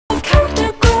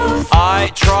I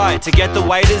try to get the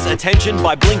waiter's attention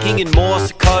by blinking in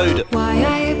Morse code. Why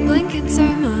are you blinking so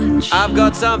much? I've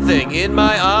got something in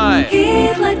my eye.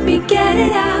 Here, let me get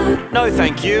it out. No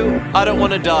thank you, I don't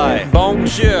want to die.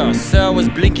 Bonjour, sir was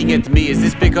blinking at me. Is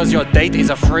this because your date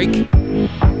is a freak?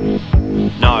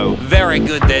 No. Very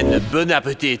good then, bon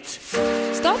appetit.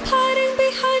 Stop hiding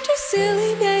behind your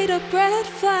silly made-up red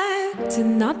flag. To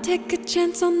not take a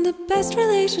chance on the best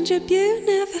relationship you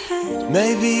never had.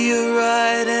 Maybe you're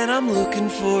right and I'm looking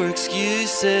for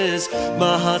excuses.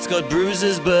 My heart's got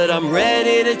bruises but I'm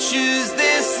ready to choose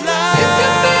this life. You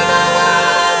can be my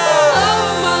love, the love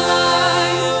of my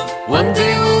life. One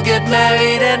day we'll get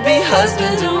married and be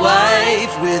husband and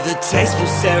wife, with a tasteful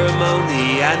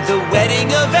ceremony and the wedding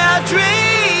of our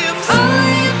dreams.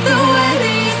 Only if the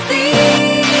wedding's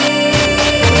theme.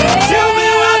 Tell me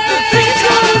what the thing's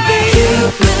gonna be.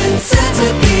 Human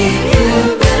centipede,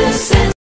 human centipede.